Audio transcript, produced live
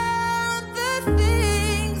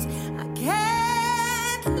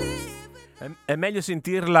È meglio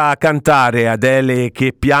sentirla cantare Adele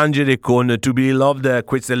che piangere con To Be Loved.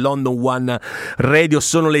 Questo è London One Radio.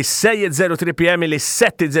 Sono le 6.03 pm, le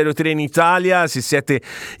 7.03 in Italia. Se siete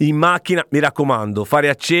in macchina, mi raccomando, fare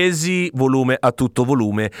accesi, volume a tutto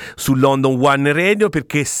volume su London One Radio,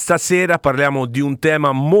 perché stasera parliamo di un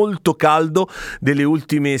tema molto caldo delle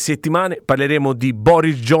ultime settimane. Parleremo di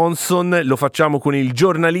Boris Johnson. Lo facciamo con il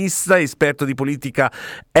giornalista, esperto di politica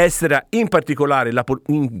estera, in particolare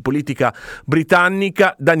in politica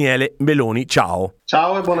britannica, Daniele Meloni. Ciao.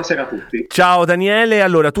 Ciao e buonasera a tutti. Ciao Daniele,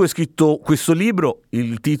 allora tu hai scritto questo libro,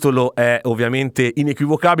 il titolo è ovviamente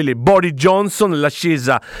inequivocabile, Boris Johnson,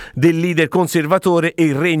 l'ascesa del leader conservatore e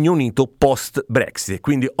il Regno Unito post-Brexit.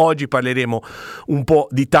 Quindi oggi parleremo un po'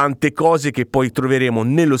 di tante cose che poi troveremo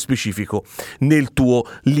nello specifico nel tuo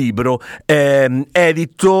libro,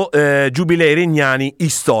 edito Giubilei Regnani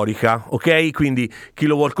Storica, ok? Quindi chi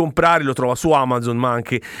lo vuol comprare lo trova su Amazon, ma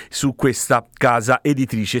anche su questa casa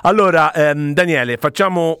editrice. Allora Daniele,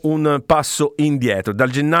 facciamo un passo indietro.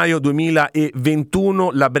 Dal gennaio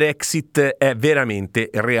 2021 la Brexit è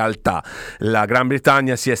veramente realtà. La Gran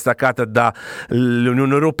Bretagna si è staccata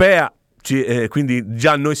dall'Unione Europea. Quindi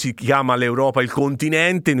già noi si chiama l'Europa il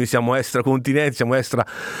continente, noi siamo extracontinenti, siamo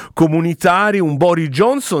extracomunitari. Un Boris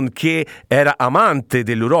Johnson che era amante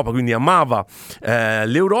dell'Europa, quindi amava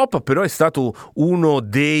l'Europa, però è stato uno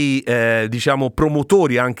dei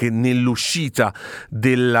promotori anche nell'uscita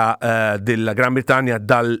della Gran Bretagna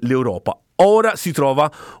dall'Europa. Ora si trova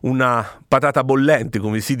una patata bollente,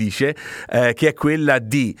 come si dice, che è quella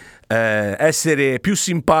di essere più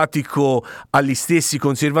simpatico agli stessi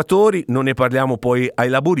conservatori. Non ne parliamo poi ai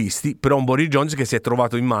laburisti, però un Boris Johnson che si è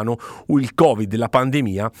trovato in mano il Covid, la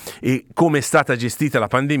pandemia, e come è stata gestita la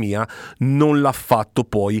pandemia non l'ha fatto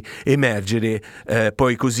poi emergere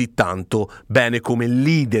poi così tanto bene come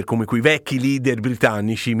leader, come quei vecchi leader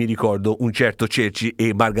britannici, mi ricordo un certo Churchill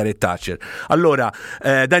e Margaret Thatcher. Allora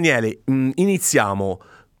Daniele, iniziamo.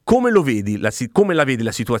 Come lo vedi, come la vedi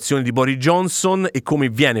la situazione di Boris Johnson e come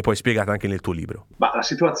viene poi spiegata anche nel tuo libro? La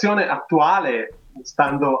situazione attuale,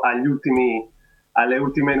 stando alle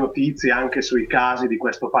ultime notizie anche sui casi di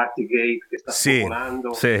questo Partygate che sta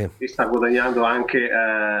spopolando e sta guadagnando anche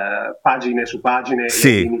pagine su pagine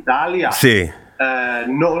in Italia,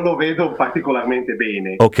 non lo vedo particolarmente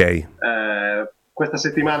bene. Ok. Questa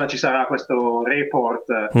settimana ci sarà questo report,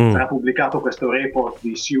 sarà pubblicato questo report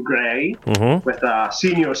di Sue Gray, questa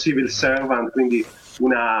senior civil servant, quindi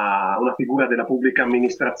una figura della pubblica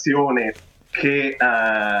amministrazione che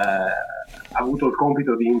ha avuto il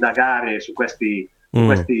compito di indagare su questi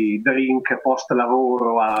drink post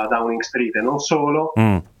lavoro a Downing Street e non solo,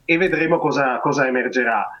 e vedremo cosa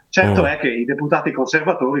emergerà. Certo è che i deputati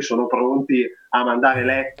conservatori sono pronti a mandare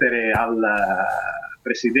lettere al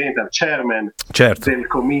presidente, al chairman del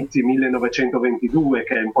Committee 1922,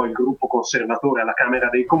 che è un po' il gruppo conservatore alla Camera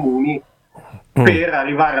dei Comuni, per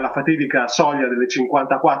arrivare alla fatidica soglia delle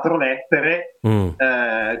 54 lettere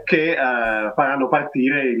che faranno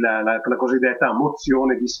partire la cosiddetta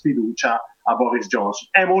mozione di sfiducia a Boris Johnson.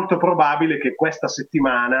 È molto probabile che questa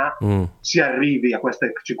settimana si arrivi a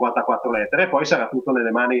queste 54 lettere e poi sarà tutto nelle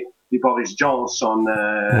mani di Boris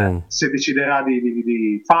Johnson, se deciderà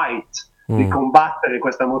di fight, di combattere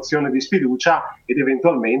questa mozione di sfiducia, ed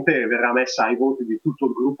eventualmente verrà messa ai voti di tutto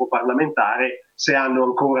il gruppo parlamentare se hanno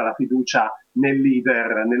ancora la fiducia nel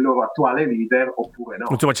loro attuale leader oppure no.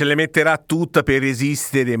 Insomma, ce le metterà tutta per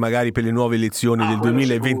resistere magari per le nuove elezioni del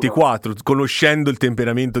 2024, sicuro. Conoscendo il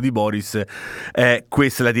temperamento di Boris,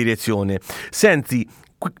 questa è la direzione. Senti,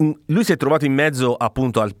 lui si è trovato in mezzo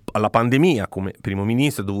appunto alla pandemia come primo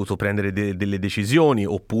ministro, ha dovuto prendere delle decisioni,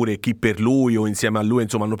 oppure chi per lui o insieme a lui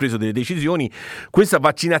insomma hanno preso delle decisioni. Questa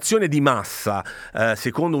vaccinazione di massa,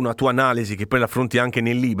 secondo una tua analisi che poi l'affronti anche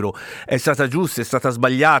nel libro, è stata giusta, è stata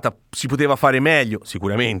sbagliata, si poteva fare meglio?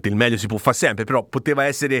 Sicuramente il meglio si può fare sempre, però poteva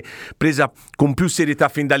essere presa con più serietà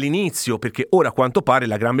fin dall'inizio, perché ora a quanto pare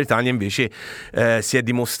la Gran Bretagna invece si è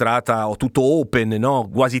dimostrata tutto open, no?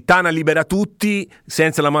 Quasi Tana libera tutti senza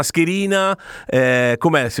la mascherina.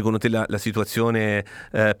 Com'è secondo te la situazione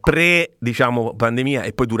pandemia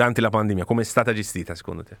e poi durante la pandemia? Come è stata gestita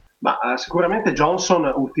secondo te? Sicuramente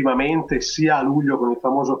Johnson ultimamente, sia a luglio con il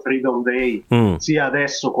famoso Freedom Day, sia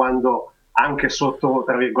adesso quando anche sotto,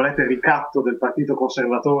 tra virgolette, il ricatto del Partito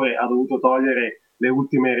Conservatore ha dovuto togliere le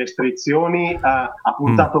ultime restrizioni, ha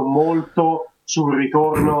puntato molto sul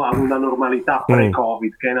ritorno ad una normalità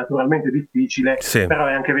pre-Covid, che è naturalmente difficile, però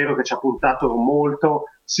è anche vero che ci ha puntato molto,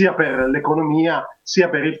 sia per l'economia, sia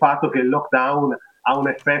per il fatto che il lockdown ha un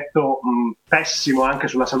effetto pessimo anche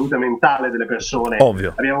sulla salute mentale delle persone.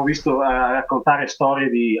 Ovvio. Abbiamo visto raccontare storie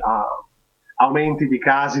di aumenti di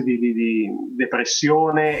casi di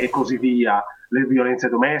depressione e così via, le violenze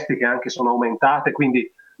domestiche anche sono aumentate, quindi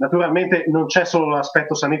naturalmente non c'è solo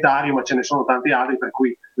l'aspetto sanitario, ma ce ne sono tanti altri, per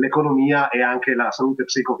cui l'economia e anche la salute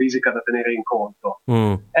psicofisica da tenere in conto.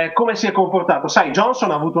 Come si è comportato? Sai,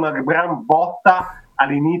 Johnson ha avuto una gran botta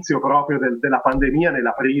all'inizio proprio della pandemia,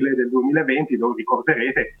 nell'aprile del 2020, lo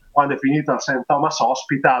ricorderete, quando è finito al St. Thomas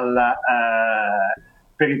Hospital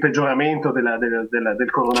per il peggioramento del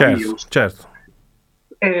coronavirus. Certo.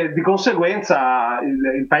 E di conseguenza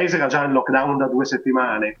il paese era già in lockdown da 2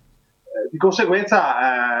 settimane. Di conseguenza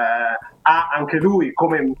ha anche lui,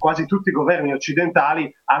 come quasi tutti i governi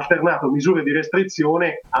occidentali, alternato misure di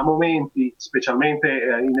restrizione a momenti, specialmente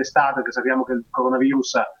in estate, che sappiamo che il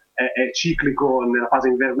coronavirus è ciclico nella fase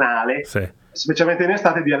invernale, specialmente in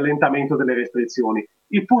estate, di allentamento delle restrizioni.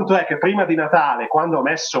 Il punto è che prima di Natale, quando ha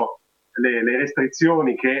messo le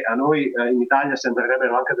restrizioni, che a noi in Italia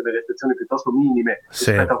sembrerebbero anche delle restrizioni piuttosto minime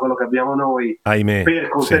rispetto a quello che abbiamo noi, ahimè, per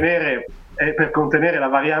contenere la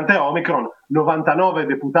variante Omicron, 99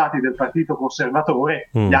 deputati del Partito Conservatore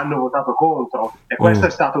gli hanno votato contro, e questo è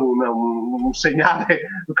stato un segnale,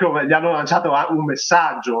 come gli hanno lanciato un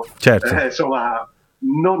messaggio, insomma,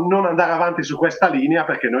 non andare avanti su questa linea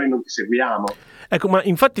perché noi non ti seguiamo. Ecco, ma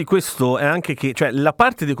infatti questo è anche che, cioè, la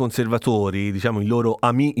parte dei conservatori, diciamo, i loro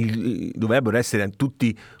amici dovrebbero essere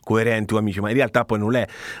tutti coerenti o amici, ma in realtà poi non è.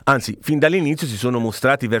 Anzi, fin dall'inizio si sono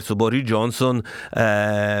mostrati verso Boris Johnson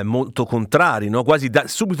molto contrari, no? Quasi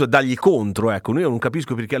subito dargli contro. Ecco, io non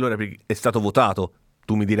capisco perché allora è stato votato.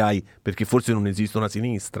 Tu mi dirai perché forse non esiste una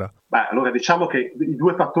sinistra. Beh, allora diciamo che i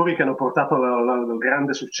 2 fattori che hanno portato al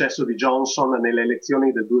grande successo di Johnson nelle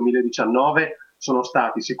elezioni del 2019 sono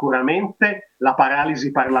stati sicuramente la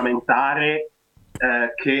paralisi parlamentare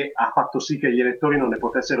che ha fatto sì che gli elettori non ne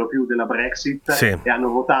potessero più della Brexit, e hanno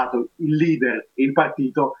votato il leader e il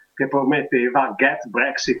partito che prometteva Get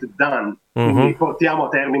Brexit Done, quindi portiamo a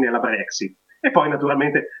termine la Brexit. E poi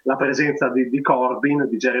naturalmente la presenza di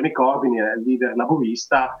Jeremy Corbyn, il leader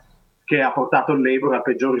laburista, che ha portato il Labour al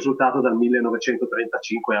peggior risultato dal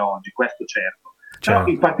 1935 a oggi, questo certo. Però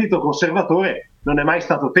il Partito Conservatore non è mai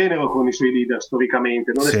stato tenero con i suoi leader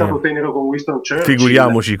storicamente, non è stato tenero con Winston Churchill.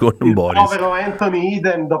 Figuriamoci con Boris. Il povero Anthony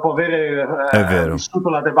Eden, dopo aver vissuto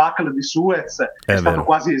la debacle di Suez, è stato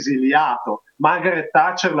quasi esiliato. Margaret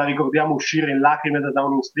Thatcher la ricordiamo uscire in lacrime da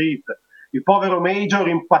Downing Street. Il povero Major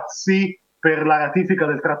impazzì per la ratifica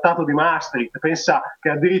del trattato di Maastricht. Pensa che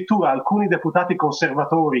addirittura alcuni deputati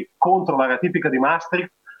conservatori contro la ratifica di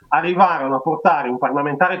Maastricht arrivarono a portare un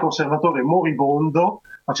parlamentare conservatore moribondo,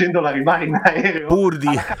 facendolo arrivare in aereo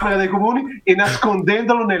alla Camera dei Comuni e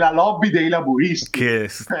nascondendolo nella lobby dei laburisti. Che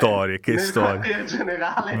storie, che storie. Nel quartier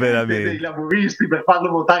generale dei laburisti, per farlo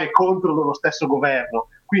votare contro lo stesso governo.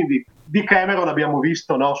 Quindi di Cameron abbiamo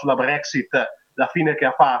visto, no, sulla Brexit la fine che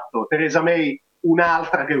ha fatto. Theresa May,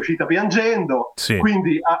 un'altra che è uscita piangendo.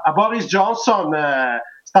 Quindi a Boris Johnson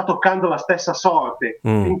sta toccando la stessa sorte.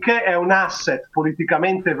 Finché è un asset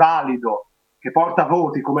politicamente valido che porta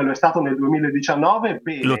voti come lo è stato nel 2019,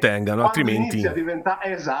 bene. Lo tengano, altrimenti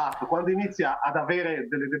quando inizia ad avere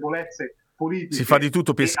delle debolezze politiche si fa di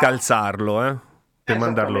tutto per scalzarlo, per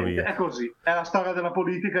mandarlo via. È così, è la storia della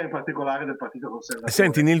politica, in particolare del Partito Conservatore.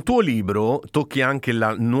 Senti, nel tuo libro tocchi anche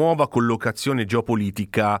la nuova collocazione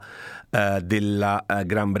geopolitica della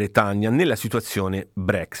Gran Bretagna nella situazione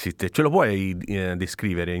Brexit. Ce lo puoi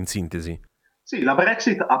descrivere in sintesi? Sì, la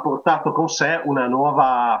Brexit ha portato con sé una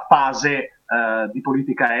nuova fase di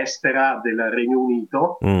politica estera del Regno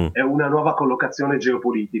Unito e una nuova collocazione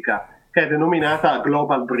geopolitica che è denominata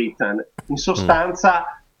Global Britain. In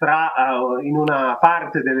sostanza, in una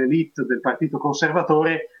parte dell'elite del Partito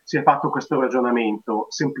Conservatore si è fatto questo ragionamento,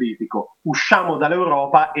 semplifico: usciamo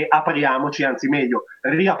dall'Europa e apriamoci, anzi meglio,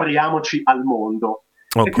 riapriamoci al mondo.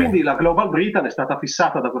 E quindi la Global Britain è stata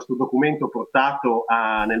fissata da questo documento portato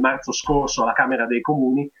nel marzo scorso alla Camera dei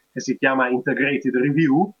Comuni, che si chiama Integrated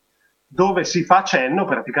Review, dove si fa cenno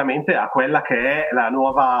praticamente a quella che è la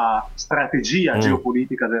nuova strategia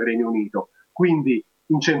geopolitica del Regno Unito. Quindi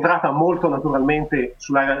incentrata molto naturalmente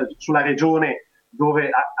sulla regione dove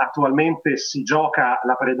attualmente si gioca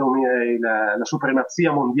la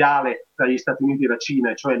supremazia mondiale tra gli Stati Uniti e la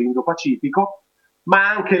Cina, cioè l'Indo-Pacifico, ma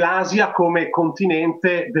anche l'Asia come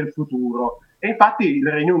continente del futuro. E infatti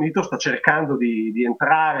il Regno Unito sta cercando di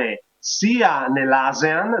entrare sia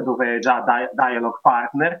nell'ASEAN, dove è già dialogue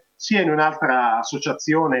partner, sia in un'altra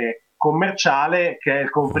associazione commerciale che è il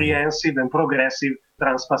Comprehensive and Progressive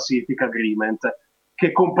Trans-Pacific Agreement,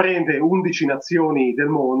 che comprende 11 nazioni del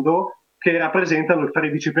mondo che rappresentano il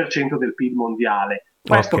 13% del PIL mondiale.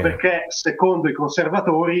 Questo perché, secondo i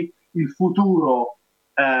conservatori, il futuro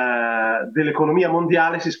dell'economia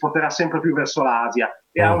mondiale si sposterà sempre più verso l'Asia,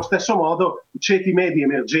 e allo stesso modo i ceti medi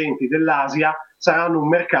emergenti dell'Asia saranno un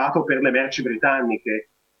mercato per le merci britanniche,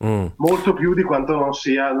 molto più di quanto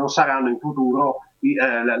non saranno in futuro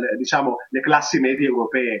diciamo le classi medie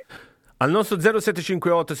europee. Al nostro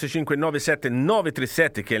 0758 659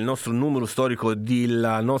 7937, che è il nostro numero storico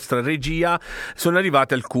della nostra regia, sono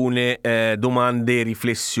arrivate alcune domande e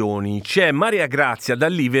riflessioni. C'è Maria Grazia da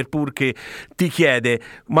Liverpool che ti chiede: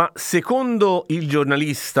 ma secondo il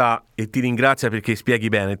giornalista, e ti ringrazia perché spieghi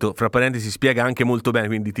bene, fra parentesi spiega anche molto bene,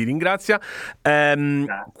 quindi ti ringrazia,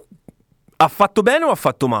 ha fatto bene o ha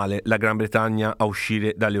fatto male la Gran Bretagna a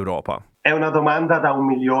uscire dall'Europa? È una domanda da $1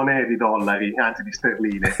 milione, anzi di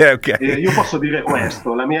sterline. Okay. Io posso dire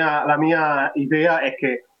questo: la mia idea è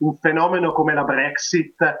che un fenomeno come la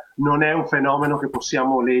Brexit non è un fenomeno che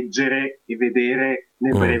possiamo leggere e vedere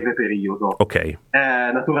nel breve periodo. Okay.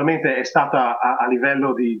 Naturalmente è stata a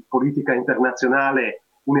livello di politica internazionale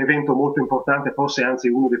un evento molto importante, forse anzi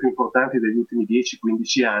uno dei più importanti degli ultimi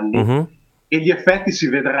 10-15 anni. E gli effetti si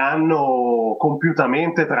vedranno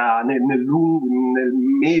compiutamente nel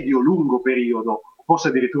medio-lungo periodo, forse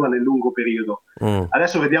addirittura nel lungo periodo.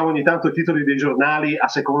 Adesso vediamo ogni tanto i titoli dei giornali a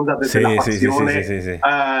seconda della fazione. Sì.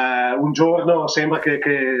 Un giorno sembra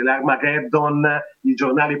che l'Armageddon, i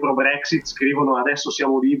giornali pro-Brexit scrivono adesso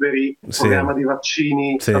siamo liberi, il programma di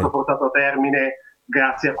vaccini è stato portato a termine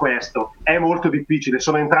grazie a questo. È molto difficile,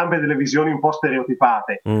 sono entrambe delle visioni un po'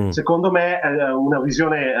 stereotipate. Secondo me una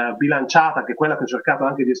visione bilanciata, che è quella che ho cercato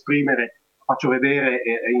anche di esprimere, faccio vedere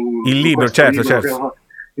il libro, certo.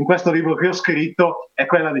 In questo libro che ho scritto, è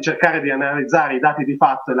quella di cercare di analizzare i dati di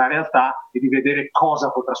fatto e la realtà e di vedere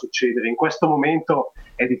cosa potrà succedere. In questo momento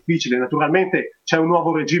è difficile, naturalmente c'è un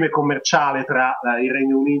nuovo regime commerciale tra il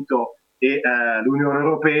Regno Unito e l'Unione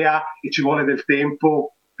Europea e ci vuole del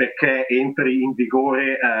tempo perché entri in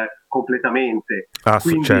vigore completamente.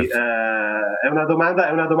 Quindi è una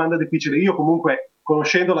domanda difficile. Io comunque,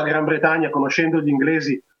 conoscendo la Gran Bretagna, conoscendo gli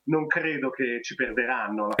inglesi, non credo che ci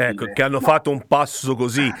perderanno alla fine. Che hanno fatto un passo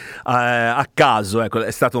così a caso, ecco, è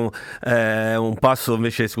stato un passo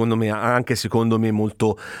invece secondo me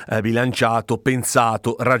molto bilanciato,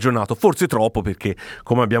 pensato, ragionato, forse troppo, perché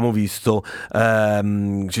come abbiamo visto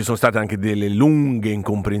ci sono state anche delle lunghe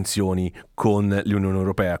incomprensioni con l'Unione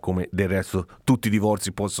Europea, come del resto tutti i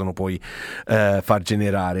divorzi possono poi far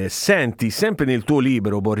generare. Senti, sempre nel tuo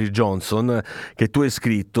libro Boris Johnson che tu hai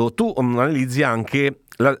scritto, tu analizzi anche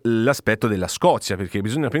l'aspetto della Scozia, perché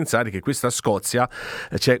bisogna pensare che questa Scozia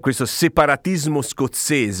c'è questo separatismo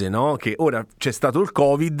scozzese, no? Che ora c'è stato il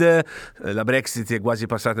Covid, la Brexit è quasi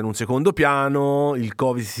passata in un secondo piano, il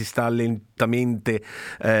Covid si sta lentamente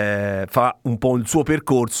fa un po' il suo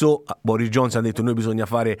percorso. Boris Johnson ha detto noi bisogna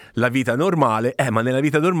fare la vita normale, ma nella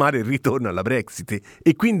vita normale ritorna alla Brexit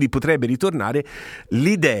e quindi potrebbe ritornare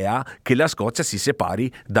l'idea che la Scozia si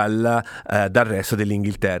separi dal resto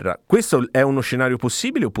dell'Inghilterra. Questo è uno scenario possibile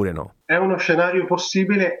oppure no? È uno scenario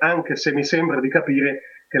possibile, anche se mi sembra di capire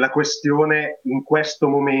che la questione in questo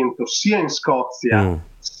momento, sia in Scozia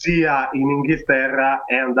sia in Inghilterra,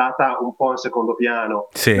 è andata un po' in secondo piano.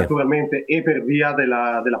 Naturalmente e per via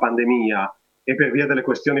della pandemia e per via delle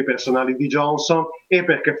questioni personali di Johnson, e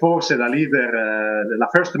perché forse la leader, la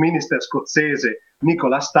First Minister scozzese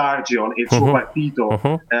Nicola Sturgeon e il suo partito,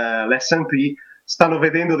 l'SNP, stanno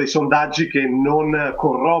vedendo dei sondaggi che non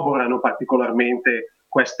corroborano particolarmente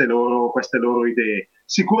queste loro idee.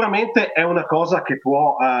 Sicuramente è una cosa che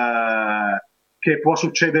può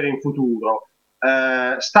succedere in futuro.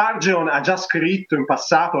 Sturgeon ha già scritto in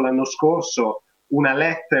passato, l'anno scorso, una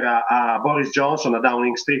lettera a Boris Johnson a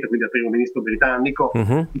Downing Street, quindi al primo ministro britannico,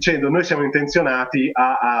 dicendo noi siamo intenzionati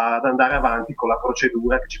ad andare avanti con la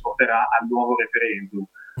procedura che ci porterà al nuovo referendum.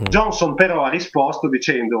 Johnson però ha risposto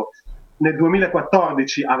dicendo: nel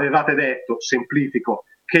 2014 avevate detto, semplifico,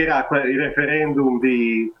 che era il referendum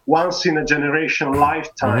di once in a generation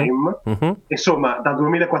lifetime. Insomma, dal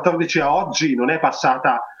 2014 a oggi non è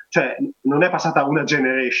passata una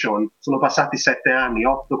generation, sono passati 7 anni,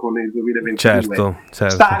 8 con il 2022. Certo.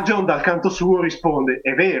 Sturgeon dal canto suo risponde: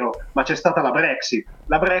 è vero, ma c'è stata la Brexit.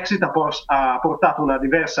 La Brexit ha portato una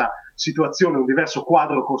diversa situazione, un diverso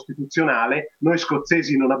quadro costituzionale. Noi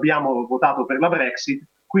scozzesi non abbiamo votato per la Brexit,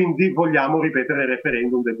 quindi vogliamo ripetere il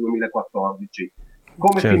referendum del 2014.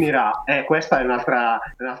 Come finirà? Questa è un'altra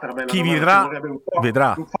bella Chi domanda.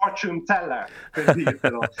 vedrà. Un fortune teller, per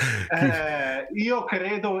dirtelo. Io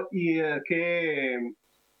credo che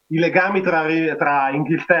i legami tra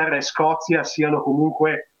Inghilterra e Scozia siano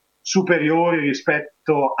comunque superiori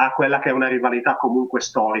rispetto a quella che è una rivalità comunque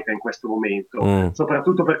storica in questo momento,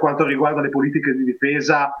 soprattutto per quanto riguarda le politiche di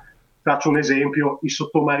difesa. Faccio un esempio: i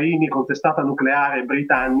sottomarini con testata nucleare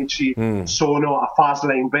britannici sono a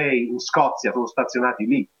Faslane Bay in Scozia, sono stazionati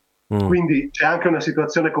lì. Quindi c'è anche una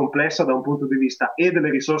situazione complessa da un punto di vista e delle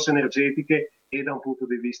risorse energetiche e da un punto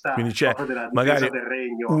di vista proprio della difesa del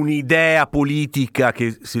regno. Un'idea politica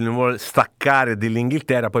che si vuole staccare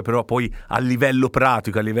dell'Inghilterra, poi a livello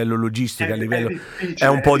pratico, a livello logistico, è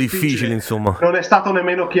un po' difficile, insomma. Non è stato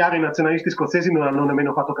nemmeno chiaro, i nazionalisti scozzesi non hanno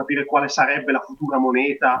nemmeno fatto capire quale sarebbe la futura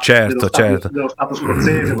moneta dello Stato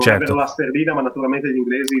scozzese. Vorrebbero la sterlina, ma naturalmente gli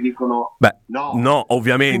inglesi dicono no,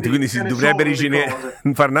 ovviamente, quindi si dovrebbe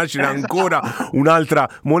far nascere ancora un'altra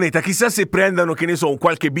moneta. Chissà se prendano, che ne so,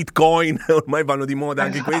 qualche bitcoin, ormai vanno di moda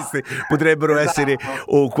anche queste, potrebbero essere,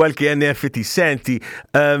 o qualche NFT. Senti,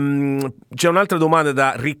 c'è un'altra domanda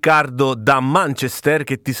da Riccardo da Manchester,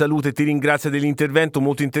 che ti saluta e ti ringrazia dell'intervento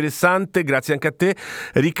molto interessante, grazie anche a te.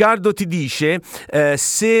 Riccardo ti dice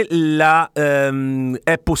se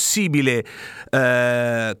è possibile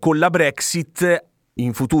con la Brexit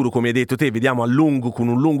in futuro, come hai detto te, vediamo con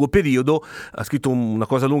un lungo periodo, ha scritto una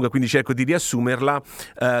cosa lunga, quindi cerco di riassumerla,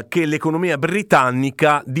 che l'economia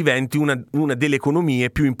britannica diventi una delle economie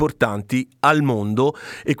più importanti al mondo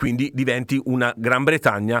e quindi diventi una Gran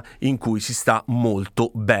Bretagna in cui si sta molto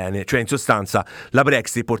bene. Cioè, in sostanza, la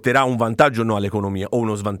Brexit porterà un vantaggio o no all'economia, o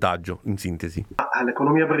uno svantaggio, in sintesi?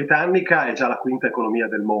 L'economia britannica è già la quinta economia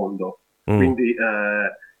del mondo, quindi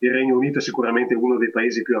il Regno Unito è sicuramente uno dei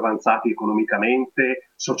paesi più avanzati economicamente,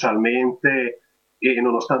 socialmente e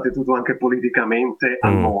nonostante tutto anche politicamente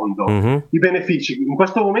al mondo. I benefici, in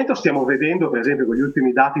questo momento stiamo vedendo per esempio con gli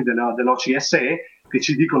ultimi dati dell'OCSE che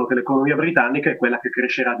ci dicono che l'economia britannica è quella che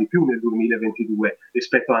crescerà di più nel 2022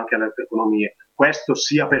 rispetto anche alle altre economie. Questo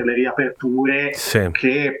sia per le riaperture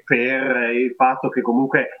che per il fatto che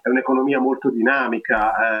comunque è un'economia molto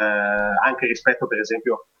dinamica anche rispetto per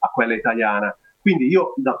esempio a quella italiana. Quindi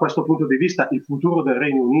io da questo punto di vista il futuro del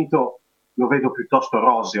Regno Unito lo vedo piuttosto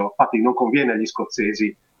roseo, infatti non conviene agli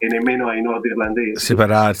scozzesi e nemmeno ai nordirlandesi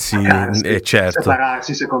separarsi,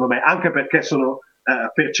 separarsi secondo me, anche perché sono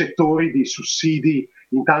percettori di sussidi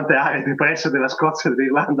in tante aree depresse della Scozia e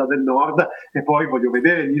dell'Irlanda del Nord, e poi voglio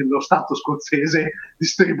vedere lo Stato scozzese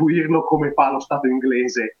distribuirlo come fa lo Stato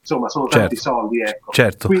inglese, insomma sono tanti soldi, ecco.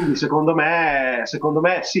 Quindi secondo me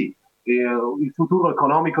sì, il futuro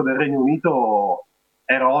economico del Regno Unito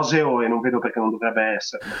è roseo e non vedo perché non dovrebbe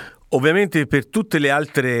essere. Ovviamente per tutte le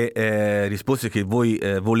altre risposte che voi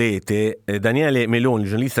volete, Daniele Meloni, il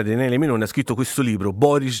giornalista Daniele Meloni, ha scritto questo libro,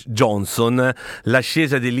 Boris Johnson,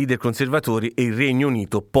 l'ascesa dei leader conservatori e il Regno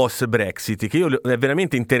Unito post-Brexit, che è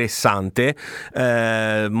veramente interessante,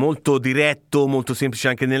 molto diretto, molto semplice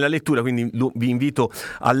anche nella lettura, quindi vi invito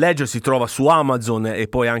a leggere, si trova su Amazon e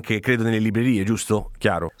poi anche credo nelle librerie, giusto?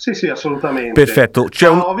 Chiaro? Sì, assolutamente. Perfetto.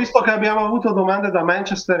 Ho visto che abbiamo avuto domande da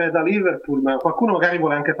Manchester e da Liverpool, ma qualcuno magari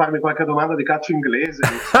vuole anche farmi qualche domanda di calcio inglese.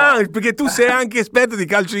 Perché tu sei anche esperto di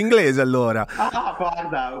calcio inglese, allora.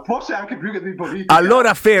 Guarda, forse anche più che di politica.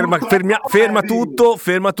 Allora ferma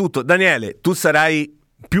tutto. Daniele, tu sarai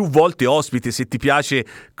più volte ospite, se ti piace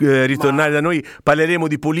ritornare da noi, parleremo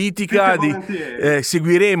di politica,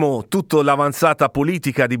 seguiremo tutta l'avanzata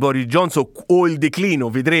politica di Boris Johnson o il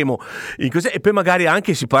declino, vedremo in cos'è, e poi magari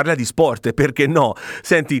anche si parla di sport, perché no?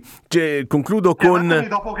 Senti, concludo con...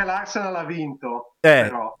 dopo che l'Arsenal ha vinto.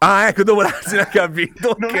 Ecco, dopo l'Arsenal che ha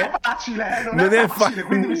vinto. Non è facile, non è facile,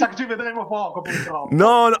 quindi mi sa che ci vedremo poco, purtroppo.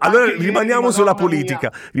 No, allora rimaniamo sulla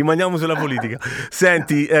politica.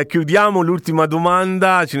 Senti, chiudiamo l'ultima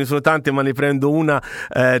domanda, ce ne sono tante ma ne prendo una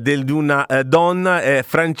di una donna,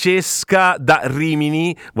 Francesca da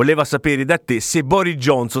Rimini, voleva sapere da te se Boris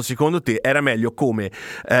Johnson secondo te era meglio come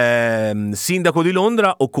sindaco di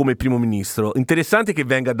Londra o come primo ministro. Interessante che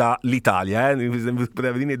venga dall'Italia,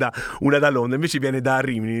 poteva venire una da Londra, invece viene da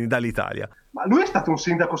Rimini, dall'Italia. Ma lui è stato un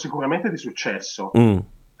sindaco sicuramente di successo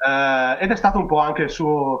ed è stato un po' anche il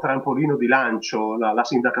suo trampolino di lancio, la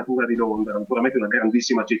sindacatura di Londra, naturalmente una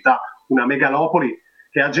grandissima città, una megalopoli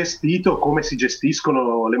che ha gestito come si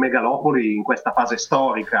gestiscono le megalopoli in questa fase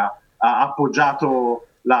storica. Ha appoggiato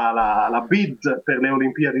la bid per le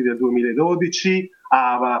Olimpiadi del 2012,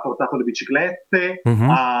 ha portato le biciclette,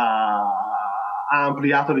 ha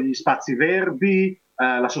ampliato gli spazi verdi,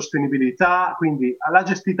 la sostenibilità, quindi l'ha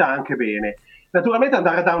gestita anche bene. Naturalmente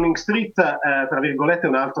andare a Downing Street, tra virgolette, è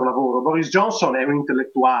un altro lavoro. Boris Johnson è un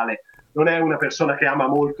intellettuale, non è una persona che ama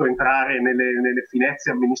molto entrare nelle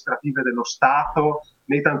finezie amministrative dello Stato,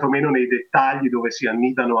 né tantomeno nei dettagli dove si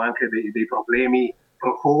annidano anche dei problemi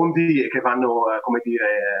profondi e che vanno,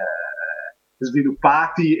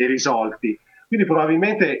 sviluppati e risolti. Quindi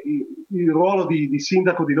probabilmente il ruolo di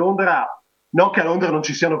sindaco di Londra non che a Londra non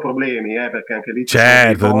ci siano problemi, perché anche lì ci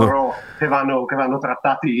certo, sono dei borough che vanno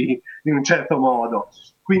trattati in un certo modo.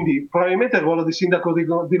 Quindi probabilmente il ruolo di sindaco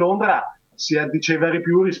di Londra si addiceva di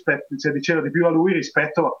più a lui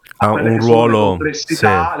rispetto a quelle un che ruolo,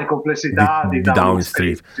 sono le complessità di Downing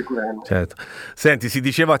Street, sicuramente. Certo. Senti, si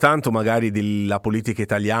diceva tanto magari della politica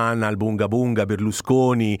italiana, il bunga bunga,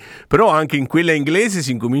 Berlusconi, però anche in quella inglese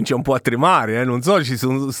si incomincia un po' a tremare, non so, ci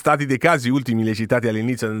sono stati dei casi ultimi, li citati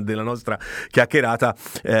all'inizio della nostra chiacchierata,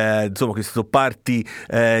 insomma, questo party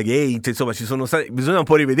gate, insomma, ci sono stati, bisogna un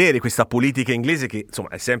po' rivedere questa politica inglese che, insomma,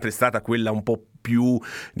 è sempre stata quella un po' più,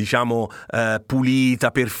 diciamo, pulita,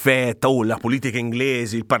 perfetta. La politica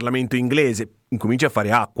inglese, il Parlamento inglese incomincia a fare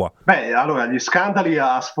acqua. Beh, allora, gli scandali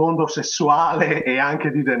a sfondo sessuale e anche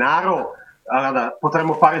di denaro, allora,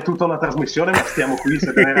 potremmo fare tutta una trasmissione, ma stiamo qui,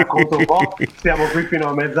 se te ne racconto un po', stiamo qui fino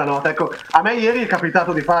a mezzanotte. Ecco, a me ieri è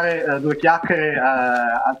capitato di fare due chiacchiere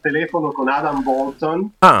al telefono con Adam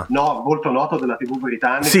Bolton, molto noto della TV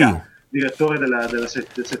britannica. Sì. Direttore del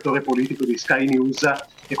settore politico di Sky News,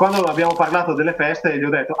 e quando abbiamo parlato delle feste gli ho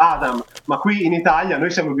detto: Adam, ma qui in Italia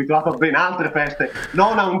noi siamo abituati a ben altre feste,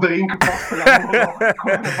 non a un drink post lavoro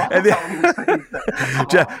come hanno fatto Downing Street.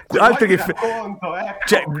 Cioè, altre che racconto, ecco,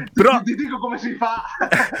 cioè, però, ti dico come si fa.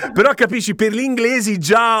 Però capisci, per gli inglesi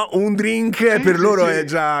già un drink per loro è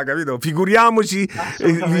già, capito? Figuriamoci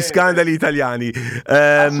gli scandali italiani.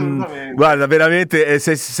 Guarda, veramente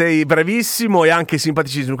sei bravissimo e anche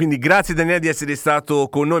simpaticissimo, quindi grazie Daniele di essere stato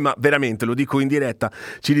con noi, ma veramente lo dico in diretta,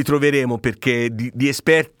 ci ritroveremo, perché di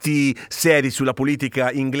esperti seri sulla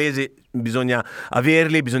politica inglese bisogna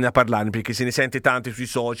averli, bisogna parlarne, perché se ne sente tante sui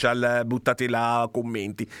social, buttate là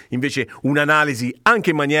commenti, invece un'analisi anche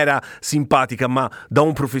in maniera simpatica ma da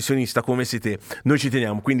un professionista come sei te, noi ci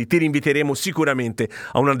teniamo, quindi ti rinviteremo sicuramente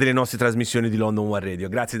a una delle nostre trasmissioni di London One Radio.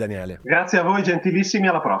 Grazie Daniele. Grazie a voi gentilissimi,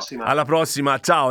 alla prossima, ciao.